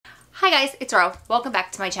Hi guys, it's Ro. Welcome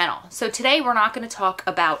back to my channel. So today we're not going to talk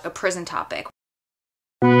about a prison topic.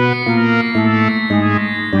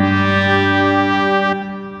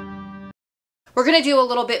 We're going to do a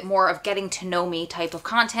little bit more of getting to know me type of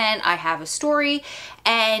content. I have a story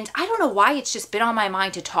and I don't know why it's just been on my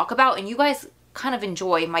mind to talk about, and you guys kind of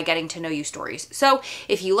enjoy my getting to know you stories. So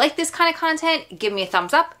if you like this kind of content, give me a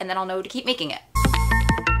thumbs up and then I'll know to keep making it.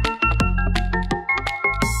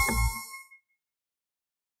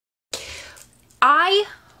 I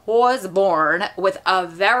was born with a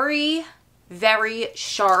very, very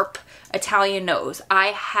sharp Italian nose. I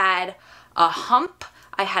had a hump,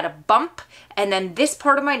 I had a bump, and then this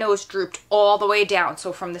part of my nose drooped all the way down.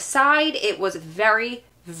 So from the side, it was very,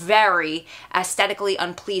 very aesthetically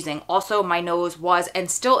unpleasing. Also, my nose was and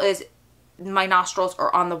still is, my nostrils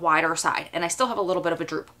are on the wider side, and I still have a little bit of a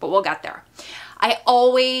droop, but we'll get there. I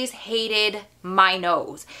always hated my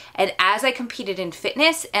nose, and as I competed in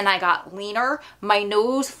fitness and I got leaner, my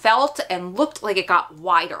nose felt and looked like it got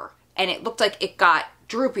wider, and it looked like it got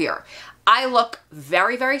droopier. I look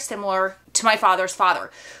very, very similar to my father's father,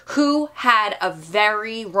 who had a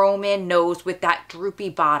very Roman nose with that droopy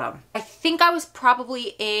bottom. I think I was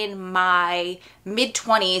probably in my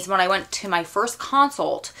mid-20s when I went to my first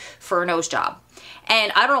consult for a nose job.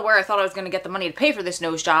 And I don't know where I thought I was going to get the money to pay for this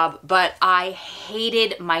nose job, but I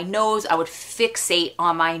hated my nose. I would fixate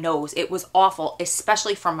on my nose. It was awful,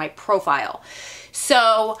 especially from my profile.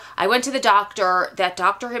 So I went to the doctor. That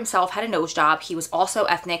doctor himself had a nose job. He was also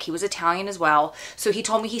ethnic. He was Italian as well. So he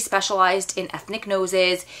told me he specialized in ethnic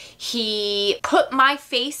noses. He put my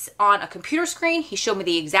face on a computer screen. He showed me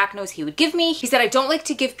the exact nose he would give me. He said, I don't like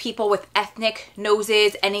to give people with ethnic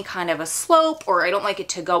noses any kind of a slope, or I don't like it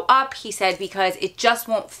to go up. He said, because it just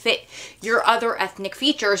won't fit your other ethnic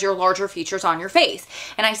features, your larger features on your face.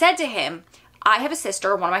 And I said to him, I have a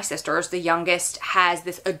sister, one of my sisters, the youngest, has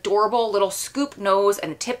this adorable little scoop nose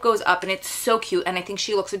and the tip goes up and it's so cute and I think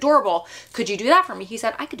she looks adorable. Could you do that for me? He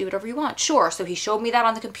said, I could do whatever you want. Sure. So he showed me that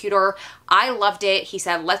on the computer. I loved it. He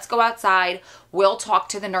said, let's go outside. We'll talk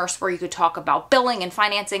to the nurse where you could talk about billing and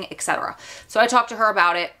financing, etc. So I talked to her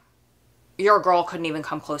about it. Your girl couldn't even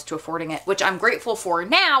come close to affording it, which I'm grateful for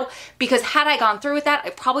now, because had I gone through with that, I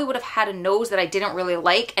probably would have had a nose that I didn't really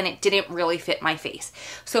like and it didn't really fit my face.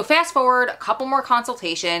 So fast forward a couple more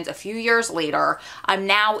consultations, a few years later, I'm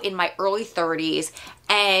now in my early 30s,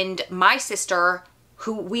 and my sister,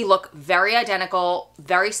 who we look very identical,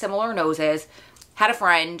 very similar noses, had a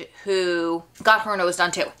friend who got her nose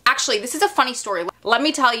done too. Actually, this is a funny story. Let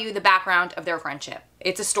me tell you the background of their friendship.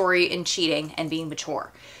 It's a story in cheating and being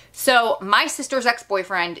mature. So my sister's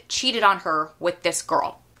ex-boyfriend cheated on her with this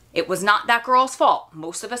girl. It was not that girl's fault.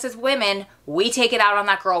 Most of us as women, we take it out on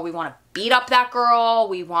that girl. We want to beat up that girl.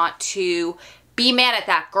 We want to be mad at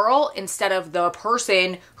that girl instead of the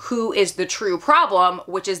person who is the true problem,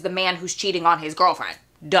 which is the man who's cheating on his girlfriend.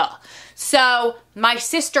 Duh. So my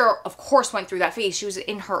sister, of course, went through that phase. She was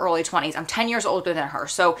in her early 20s. I'm 10 years older than her.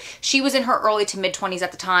 So she was in her early to mid 20s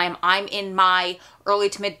at the time. I'm in my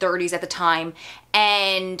early to mid 30s at the time.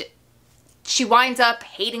 And she winds up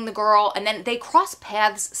hating the girl, and then they cross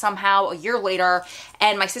paths somehow a year later,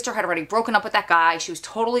 and my sister had already broken up with that guy. She was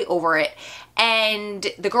totally over it. And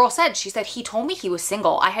the girl said, she said, he told me he was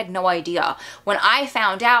single. I had no idea. When I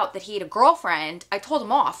found out that he had a girlfriend, I told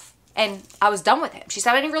him off. And I was done with him. She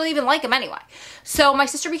said I didn't really even like him anyway. So my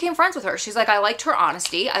sister became friends with her. She's like, I liked her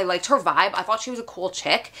honesty. I liked her vibe. I thought she was a cool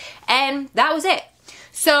chick. And that was it.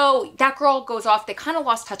 So that girl goes off. They kind of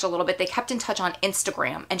lost touch a little bit. They kept in touch on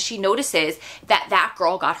Instagram, and she notices that that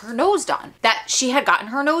girl got her nose done, that she had gotten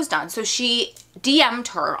her nose done. So she DM'd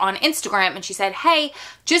her on Instagram and she said, hey,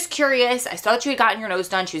 just curious. I saw that you had gotten your nose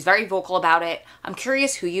done. She was very vocal about it. I'm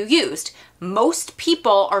curious who you used. Most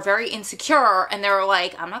people are very insecure and they're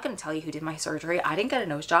like, I'm not going to tell you who did my surgery. I didn't get a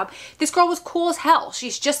nose job. This girl was cool as hell.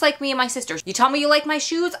 She's just like me and my sisters. You tell me you like my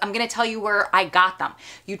shoes, I'm going to tell you where I got them.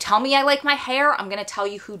 You tell me I like my hair, I'm going to tell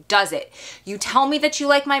you who does it. You tell me that you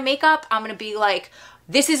like my makeup, I'm going to be like,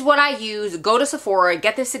 this is what I use. Go to Sephora,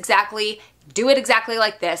 get this exactly, do it exactly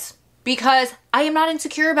like this. Because I am not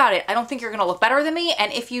insecure about it. I don't think you're going to look better than me.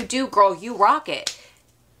 And if you do, girl, you rock it.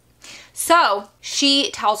 So she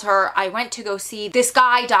tells her, I went to go see this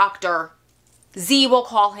guy, Dr. Z, we'll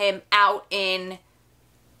call him, out in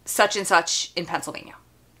such and such in Pennsylvania.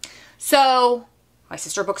 So my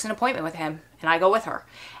sister books an appointment with him and I go with her.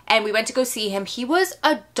 And we went to go see him. He was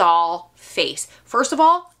a doll face. First of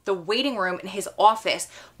all, the waiting room in his office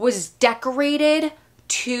was decorated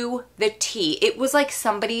to the T. It was like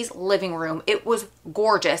somebody's living room. It was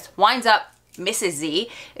gorgeous. Winds up, Mrs. Z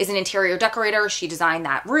is an interior decorator. She designed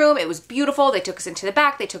that room. It was beautiful. They took us into the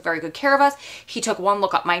back. They took very good care of us. He took one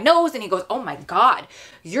look up my nose and he goes, oh my God,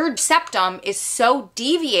 your septum is so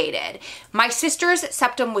deviated. My sister's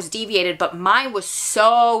septum was deviated, but mine was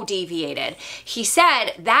so deviated. He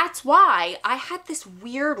said, that's why I had this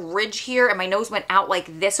weird ridge here and my nose went out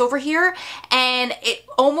like this over here. And it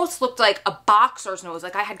almost looked like a boxer's nose.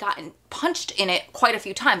 Like I had gotten punched in it quite a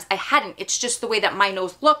few times. I hadn't. It's just the way that my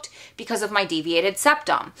nose looked because of my deviated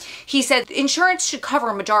septum. He said insurance should cover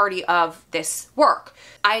a majority of this work.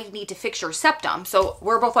 I need to fix your septum. So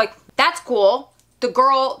we're both like, that's cool. The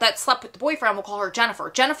girl that slept with the boyfriend, we'll call her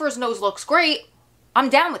Jennifer. Jennifer's nose looks great. I'm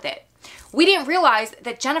down with it. We didn't realize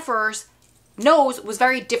that Jennifer's nose was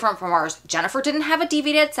very different from ours. Jennifer didn't have a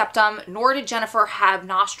deviated septum, nor did Jennifer have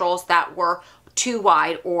nostrils that were too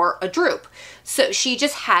wide or a droop. So she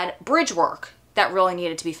just had bridge work that really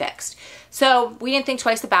needed to be fixed. So we didn't think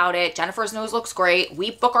twice about it. Jennifer's nose looks great.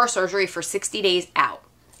 We book our surgery for 60 days out.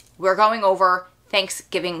 We're going over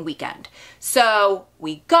Thanksgiving weekend. So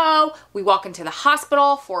we go, we walk into the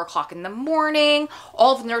hospital, 4 o'clock in the morning.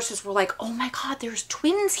 All of the nurses were like, oh my God, there's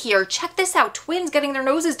twins here. Check this out. Twins getting their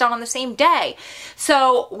noses done on the same day.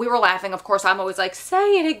 So we were laughing. Of course, I'm always like,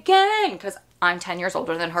 say it again, because I'm 10 years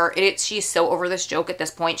older than her. She's so over this joke at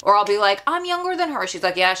this point. Or I'll be like, I'm younger than her. She's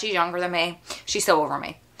like, yeah, she's younger than me. She's so over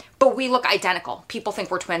me. But we look identical. People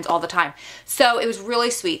think we're twins all the time. So it was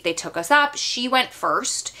really sweet. They took us up. She went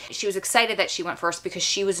first. She was excited that she went first because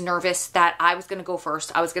she was nervous that I was going to go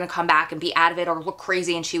first. I was going to come back and be out of it or look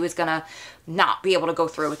crazy and she was going to not be able to go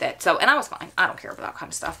through with it. So, and I was fine. I don't care about that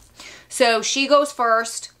kind of stuff. So she goes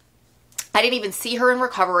first. I didn't even see her in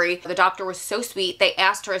recovery. The doctor was so sweet. They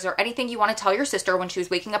asked her, is there anything you want to tell your sister when she was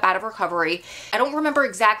waking up out of recovery? I don't remember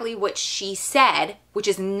exactly what she said, which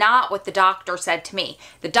is not what the doctor said to me.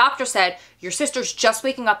 The doctor said, your sister's just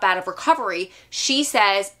waking up out of recovery. She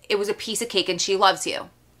says it was a piece of cake and she loves you.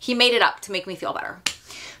 He made it up to make me feel better.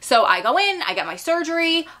 So I go in, I get my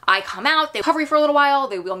surgery, I come out, they recover for a little while,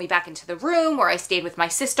 they wheel me back into the room where I stayed with my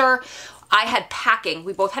sister. I had packing.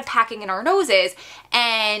 We both had packing in our noses,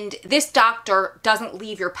 and this doctor doesn't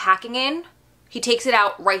leave your packing in. He takes it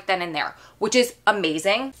out right then and there, which is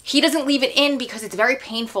amazing. He doesn't leave it in because it's very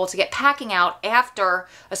painful to get packing out after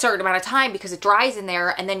a certain amount of time because it dries in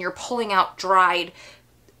there and then you're pulling out dried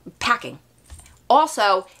packing.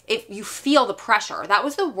 Also, if you feel the pressure, that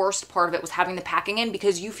was the worst part of it, was having the packing in,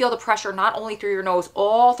 because you feel the pressure not only through your nose,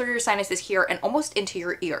 all through your sinuses here and almost into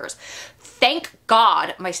your ears. Thank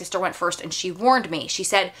God my sister went first and she warned me. She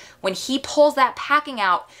said, when he pulls that packing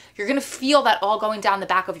out, you're gonna feel that all going down the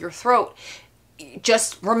back of your throat.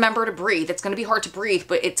 Just remember to breathe. It's gonna be hard to breathe,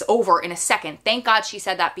 but it's over in a second. Thank God she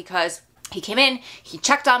said that, because he came in, he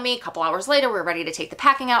checked on me. A couple hours later, we were ready to take the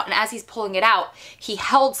packing out. And as he's pulling it out, he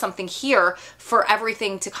held something here for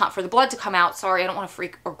everything to come, for the blood to come out. Sorry, I don't want to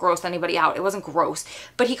freak or gross anybody out. It wasn't gross,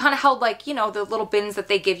 but he kind of held, like, you know, the little bins that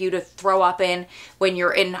they give you to throw up in when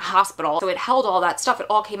you're in hospital. So it held all that stuff. It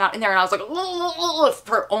all came out in there. And I was like,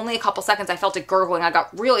 for only a couple seconds, I felt it gurgling. I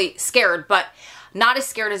got really scared, but not as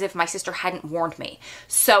scared as if my sister hadn't warned me.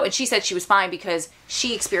 So, and she said she was fine because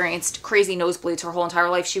she experienced crazy nosebleeds her whole entire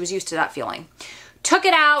life. She was used to that feeling. Took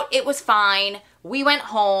it out. It was fine. We went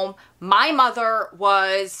home. My mother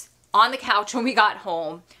was on the couch when we got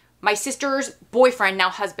home. My sister's boyfriend, now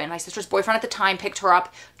husband, my sister's boyfriend at the time, picked her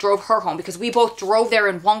up, drove her home, because we both drove there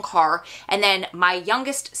in one car. And then my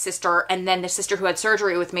youngest sister and then the sister who had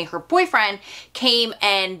surgery with me, her boyfriend, came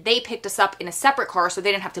and they picked us up in a separate car so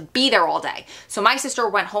they didn't have to be there all day. So my sister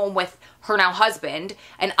went home with her now husband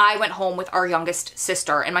and I went home with our youngest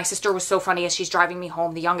sister. And my sister was so funny as she's driving me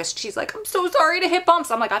home, the youngest, she's like, I'm so sorry to hit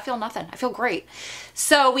bumps. I'm like, I feel nothing. I feel great.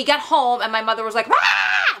 So we got home and my mother was like,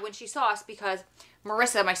 "Rah!" when she saw us, because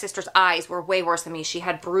Marissa, my sister's eyes were way worse than me. She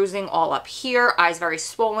had bruising all up here, eyes very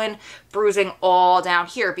swollen, bruising all down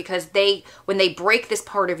here, because when they break this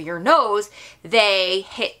part of your nose, they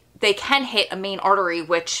can hit a main artery,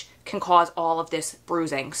 which can cause all of this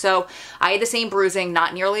bruising. So I had the same bruising,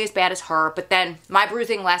 not nearly as bad as her, but then my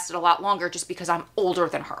bruising lasted a lot longer just because I'm older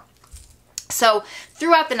than her. So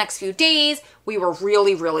throughout the next few days, we were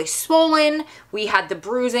really, really swollen. We had the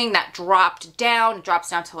bruising that dropped down. It drops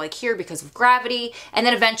down to like here because of gravity. And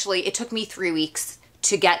then eventually it took me 3 weeks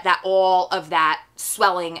to get all of that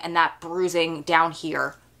swelling and that bruising down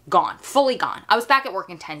here gone, fully gone. I was back at work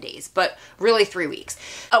in 10 days, but really 3 weeks.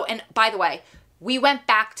 Oh, and by the way, we went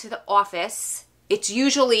back to the office. It's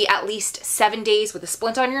usually at least 7 days with a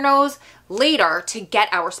splint on your nose. later to get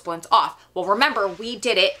our splints off. Well, remember, we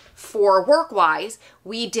did it for work-wise.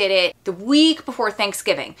 We did it the week before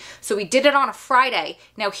Thanksgiving. So we did it on a Friday.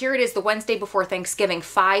 Now here it is the Wednesday before Thanksgiving,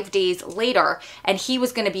 5 days later, and he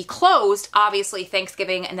was going to be closed, obviously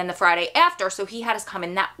Thanksgiving and then the Friday after, so he had us come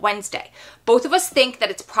in that Wednesday. Both of us think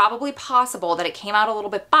that it's probably possible that it came out a little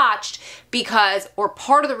bit botched because, or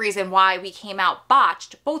part of the reason why we came out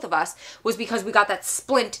botched, both of us, was because we got that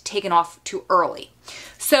splint taken off too early.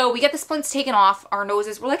 So we get the splints taken off, our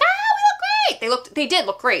noses were like, ah, we look great. They did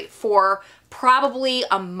look great for probably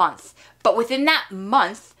a month. But within that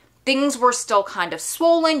month, things were still kind of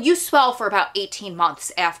swollen. You swell for about 18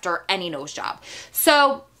 months after any nose job.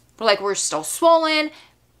 So we're like, we're still swollen.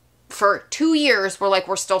 For 2 years, we're like,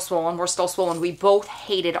 we're still swollen, we're still swollen. We both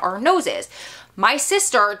hated our noses. My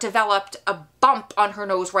sister developed a bump on her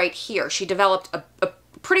nose right here. She developed a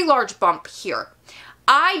pretty large bump here.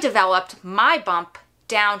 I developed my bump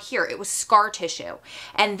down here. It was scar tissue.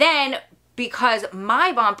 And then because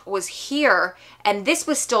my bump was here and this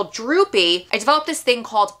was still droopy, I developed this thing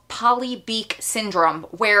called polybeak syndrome,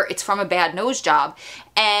 where it's from a bad nose job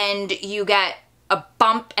and you get a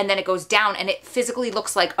bump and then it goes down and it physically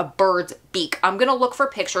looks like a bird's beak. I'm gonna look for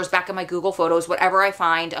pictures back in my Google Photos, whatever I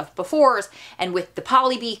find of befores, and with the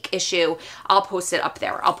polybeak issue, I'll post it up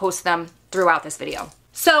there. I'll post them throughout this video.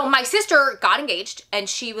 So my sister got engaged and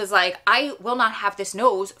she was like, I will not have this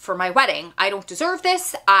nose for my wedding. I don't deserve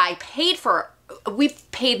this. We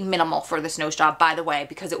paid minimal for this nose job, by the way,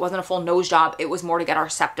 because it wasn't a full nose job. It was more to get our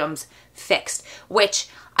septums fixed, which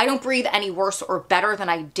I don't breathe any worse or better than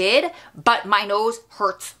I did, but my nose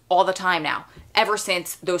hurts all the time now, ever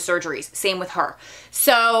since those surgeries. Same with her.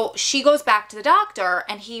 So she goes back to the doctor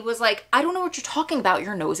and he was like, I don't know what you're talking about.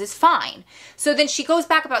 Your nose is fine. So then she goes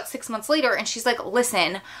back about 6 months later and she's like,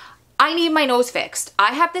 listen, I need my nose fixed.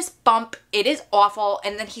 I have this bump. It is awful.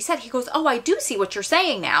 And then he goes, oh, I do see what you're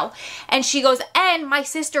saying now. And she goes, and my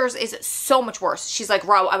sister's is so much worse. She's like,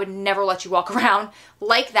 Ro, I would never let you walk around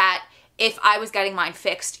like that. If I was getting mine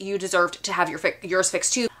fixed, you deserved to have yours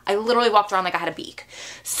fixed too. I literally walked around like I had a beak.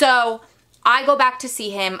 So I go back to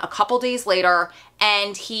see him a couple days later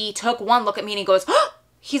and he took one look at me and he goes, oh!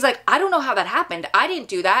 He's like, I don't know how that happened. I didn't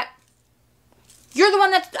do that. You're the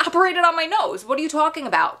one that operated on my nose. What are you talking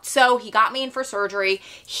about? So he got me in for surgery.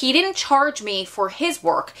 He didn't charge me for his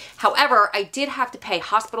work. However, I did have to pay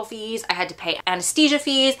hospital fees. I had to pay anesthesia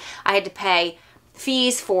fees. I had to pay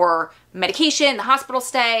fees for medication, the hospital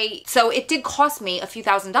stay. So it did cost me a few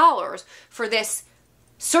 $1,000s for this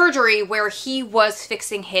surgery where he was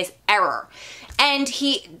fixing his error. And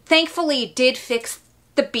he thankfully did fix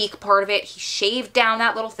the beak part of it. He shaved down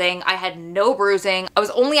that little thing. I had no bruising. I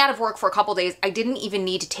was only out of work for a couple days. I didn't even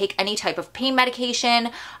need to take any type of pain medication.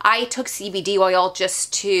 I took CBD oil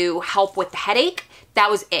just to help with the headache.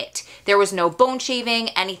 That was it. There was no bone shaving,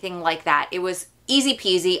 anything like that. It was easy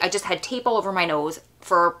peasy. I just had tape all over my nose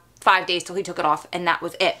for 5 days till he took it off, and that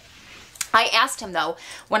was it. I asked him though,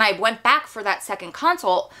 when I went back for that second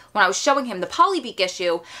consult, when I was showing him the polybeak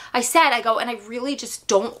issue, I go, and I really just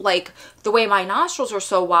don't like the way my nostrils are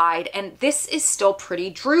so wide, and this is still pretty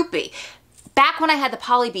droopy. Back when I had the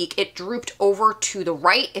polybeak, it drooped over to the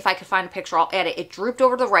right. If I could find a picture, I'll add it. It drooped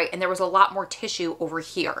over to the right, and there was a lot more tissue over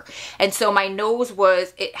here. And so my nose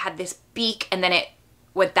it had this beak, and then it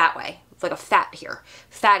went that way. It's like a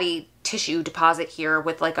fatty tissue deposit here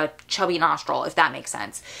with like a chubby nostril, if that makes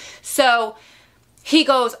sense. So he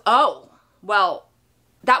goes, oh, well,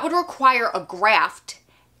 that would require a graft,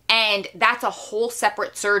 and that's a whole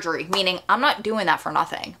separate surgery, meaning I'm not doing that for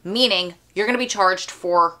nothing, meaning you're going to be charged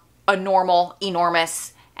for a normal,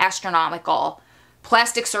 enormous, astronomical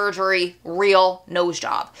plastic surgery, real nose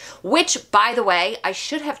job, which, by the way, I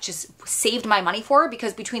should have just saved my money for,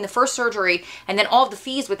 because between the first surgery and then all of the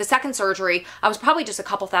fees with the second surgery, I was probably just a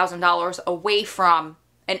couple $1,000s away from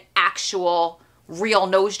an actual real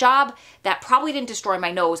nose job that probably didn't destroy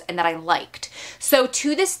my nose and that I liked. So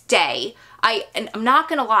to this day, and I'm not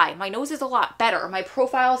gonna lie, my nose is a lot better. My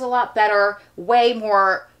profile is a lot better, way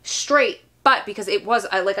more straight, but because it was,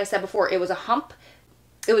 like I said before, it was a hump.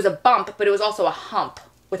 It was a bump, but it was also a hump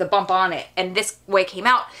with a bump on it. And this way it came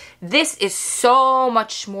out. This is so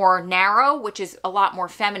much more narrow, which is a lot more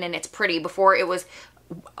feminine. It's pretty. Before it was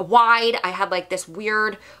wide. I had like this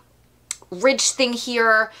weird ridge thing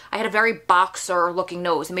here. I had a very boxer looking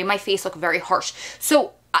nose. It made my face look very harsh.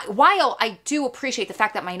 So while I do appreciate the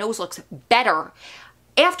fact that my nose looks better,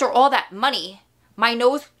 after all that money, my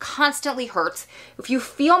nose constantly hurts. If you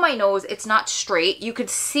feel my nose, it's not straight. You could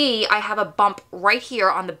see I have a bump right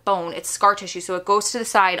here on the bone. It's scar tissue, so it goes to the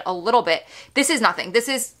side a little bit. This is nothing. This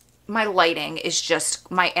is my lighting is just,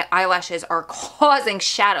 my eyelashes are causing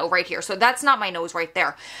shadow right here. So that's not my nose right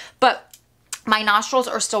there. But my nostrils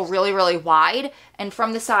are still really, really wide. And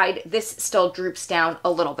from the side, this still droops down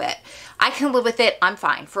a little bit. I can live with it. I'm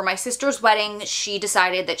fine. For my sister's wedding, she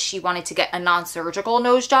decided that she wanted to get a non-surgical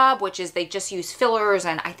nose job, which is they just use fillers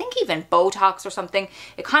and I think even Botox or something.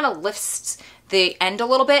 It kind of lifts the end a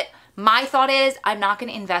little bit. My thought is I'm not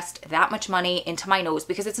going to invest that much money into my nose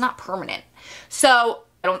because it's not permanent. So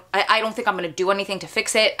I don't think I'm going to do anything to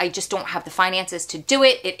fix it. I just don't have the finances to do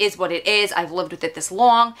it. It is what it is. I've lived with it this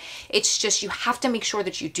long. It's just you have to make sure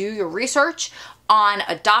that you do your research on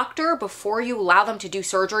a doctor before you allow them to do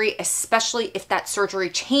surgery, especially if that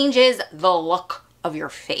surgery changes the look of your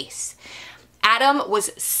face. Adam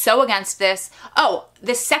was so against this. Oh,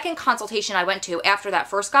 the second consultation I went to after that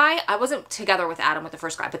first guy, I wasn't together with Adam with the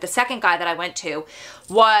first guy, but the second guy that I went to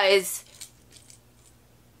was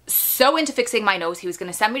so into fixing my nose. He was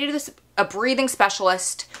going to send me to a breathing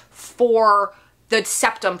specialist for the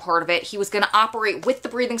septum part of it. He was going to operate with the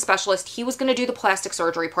breathing specialist. He was going to do the plastic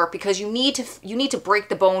surgery part because you need to break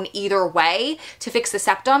the bone either way to fix the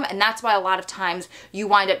septum. And that's why a lot of times you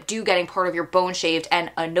wind up getting part of your bone shaved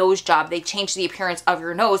and a nose job. They change the appearance of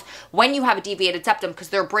your nose when you have a deviated septum because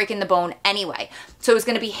they're breaking the bone anyway. So it was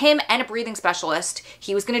going to be him and a breathing specialist.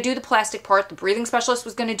 He was going to do the plastic part. The breathing specialist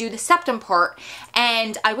was going to do the septum part.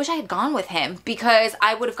 And I wish I had gone with him because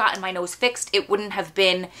I would have gotten my nose fixed. It wouldn't have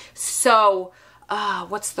been so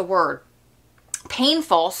what's the word?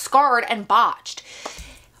 Painful, scarred, and botched.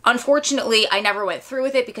 Unfortunately, I never went through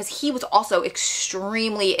with it because he was also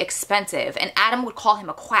extremely expensive, and Adam would call him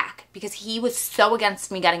a quack because he was so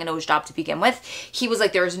against me getting a nose job to begin with. He was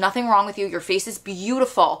like, there's nothing wrong with you. Your face is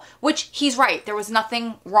beautiful, which he's right. There was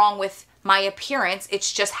nothing wrong with my appearance.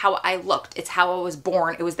 It's just how I looked. It's how I was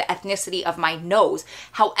born. It was the ethnicity of my nose.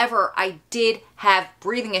 However, I did have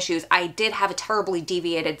breathing issues. I did have a terribly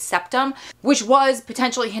deviated septum, which was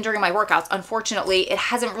potentially hindering my workouts. Unfortunately, it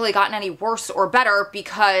hasn't really gotten any worse or better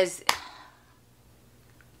because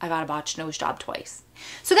I got a botched nose job twice.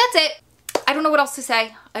 So that's it. I don't know what else to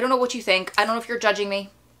say. I don't know what you think. I don't know if you're judging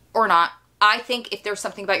me or not. I think if there's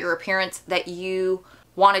something about your appearance that you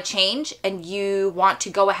want to change and you want to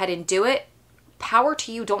go ahead and do it, power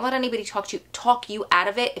to you. Don't let anybody talk you out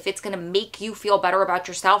of it if it's going to make you feel better about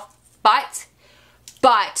yourself.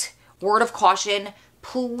 But word of caution,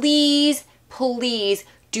 please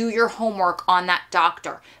do your homework on that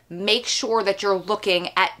doctor. Make sure that you're looking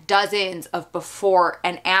at dozens of before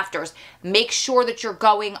and afters. Make sure that you're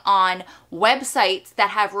going on websites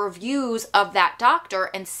that have reviews of that doctor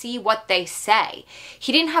and see what they say.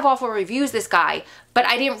 He didn't have awful reviews, this guy, but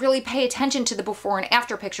I didn't really pay attention to the before and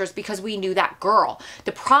after pictures because we knew that girl.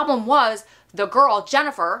 The problem was the girl,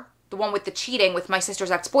 Jennifer, the one with the cheating with my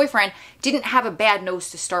sister's ex-boyfriend, didn't have a bad nose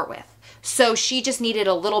to start with. So she just needed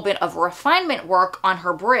a little bit of refinement work on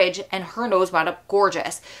her bridge and her nose wound up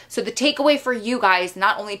gorgeous. So the takeaway for you guys,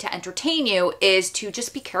 not only to entertain you, is to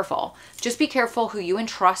just be careful. Just be careful who you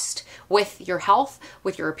entrust with your health,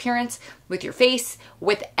 with your appearance, with your face,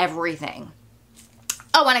 with everything.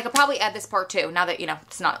 Oh, and I could probably add this part too, now that, you know,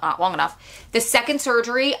 it's not long enough. The second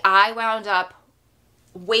surgery, I wound up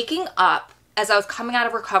waking up as I was coming out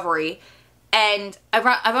of recovery, and I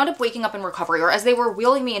wound up waking up in recovery, or as they were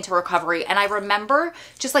wheeling me into recovery, and I remember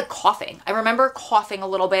just like coughing. I remember coughing a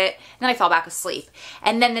little bit, and then I fell back asleep.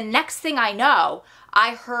 And then the next thing I know,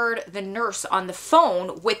 I heard the nurse on the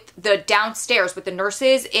phone with the downstairs, with the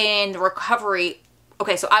nurses in the recovery.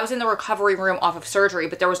 Okay, so I was in the recovery room off of surgery,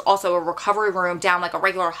 but there was also a recovery room down like a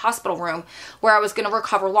regular hospital room where I was going to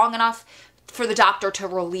recover long enough for the doctor to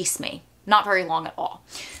release me. Not very long at all.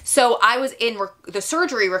 So I was in the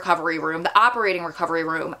surgery recovery room, the operating recovery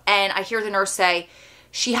room, and I hear the nurse say,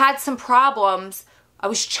 she had some problems. I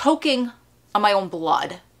was choking on my own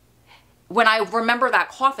blood. When I remember that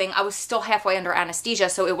coughing, I was still halfway under anesthesia,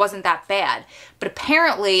 so it wasn't that bad. But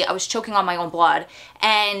apparently I was choking on my own blood,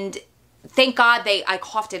 and thank God I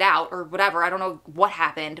coughed it out or whatever. I don't know what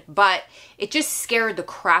happened, but it just scared the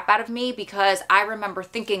crap out of me because I remember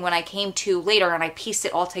thinking when I came to later and I pieced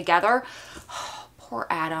it all together, oh, poor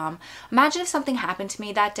Adam. Imagine if something happened to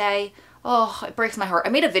me that day. Oh, it breaks my heart. I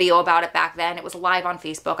made a video about it back then. It was live on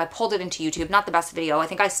Facebook. I pulled it into YouTube. Not the best video. I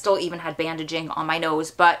think I still even had bandaging on my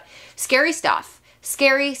nose, but scary stuff.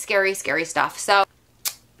 Scary, scary, scary stuff. So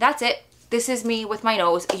that's it. This is me with my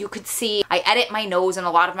nose. You could see I edit my nose in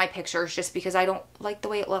a lot of my pictures just because I don't like the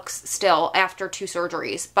way it looks still after 2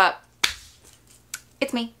 surgeries. But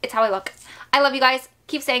it's me. It's how I look. I love you guys.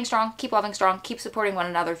 Keep staying strong. Keep loving strong. Keep supporting one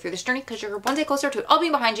another through this journey because you're one day closer to it all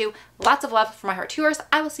being behind you. Lots of love from my heart to yours.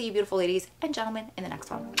 I will see you beautiful ladies and gentlemen in the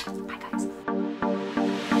next one. Bye guys.